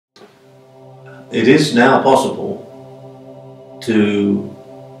it is now possible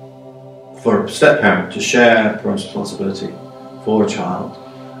for a step-parent to share parental responsibility for a child.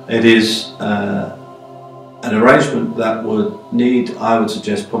 It is an arrangement that would need, I would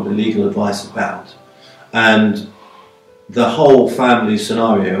suggest, probably legal advice about. And the whole family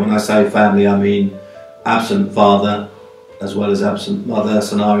scenario, when I say family I mean absent father as well as absent mother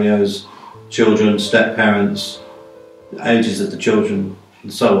scenarios, children, step-parents, ages of the children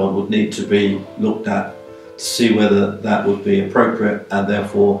and so on, would need to be looked at to see whether that would be appropriate, and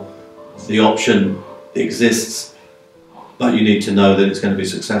therefore the option exists, but you need to know that it's going to be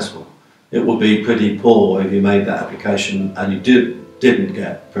successful. It would be pretty poor if you made that application and you didn't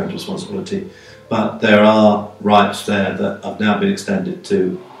get parental responsibility, but there are rights there that have now been extended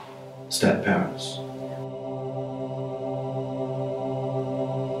to step-parents.